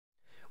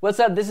What's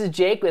up? This is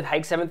Jake with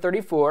Hike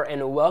 734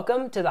 and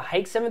welcome to the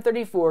Hike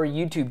 734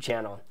 YouTube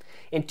channel.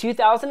 In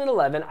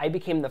 2011, I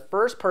became the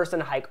first person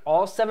to hike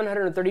all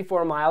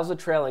 734 miles of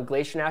trail in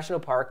Glacier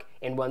National Park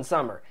in one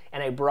summer.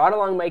 And I brought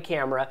along my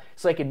camera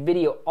so I could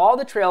video all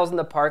the trails in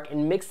the park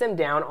and mix them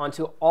down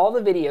onto all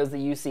the videos that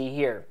you see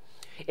here.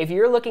 If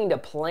you're looking to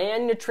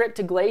plan your trip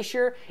to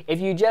Glacier, if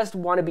you just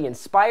want to be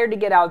inspired to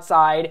get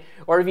outside,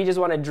 or if you just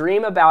want to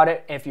dream about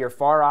it if you're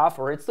far off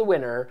or it's the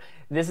winter,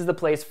 this is the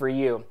place for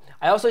you.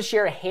 I also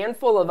share a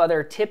handful of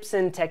other tips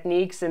and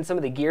techniques and some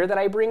of the gear that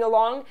I bring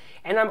along,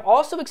 and I'm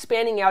also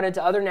expanding out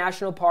into other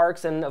national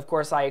parks, and of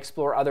course I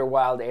explore other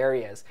wild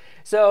areas.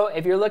 So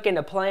if you're looking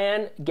to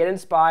plan, get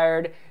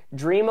inspired,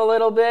 dream a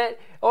little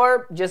bit,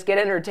 or just get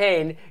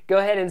entertained, go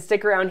ahead and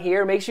stick around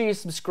here. Make sure you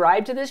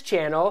subscribe to this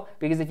channel,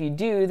 because if you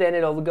do, then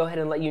it'll go ahead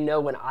and let you know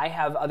when I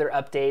have other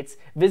updates.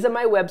 Visit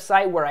my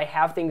website where I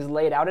have things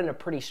laid out in a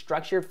pretty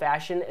structured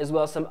fashion, as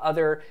well as some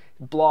other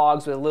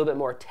blogs with a little bit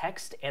more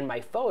text and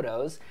my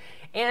photos.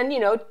 And,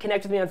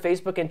 connect with me on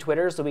Facebook and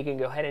Twitter so we can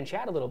go ahead and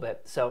chat a little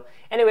bit. So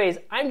anyways,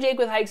 I'm Jake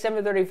with Hike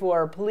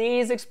 734.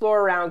 Please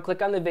explore around,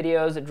 click on the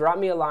videos, drop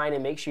me a line,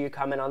 and make sure you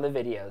comment on the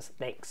videos.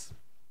 Thanks.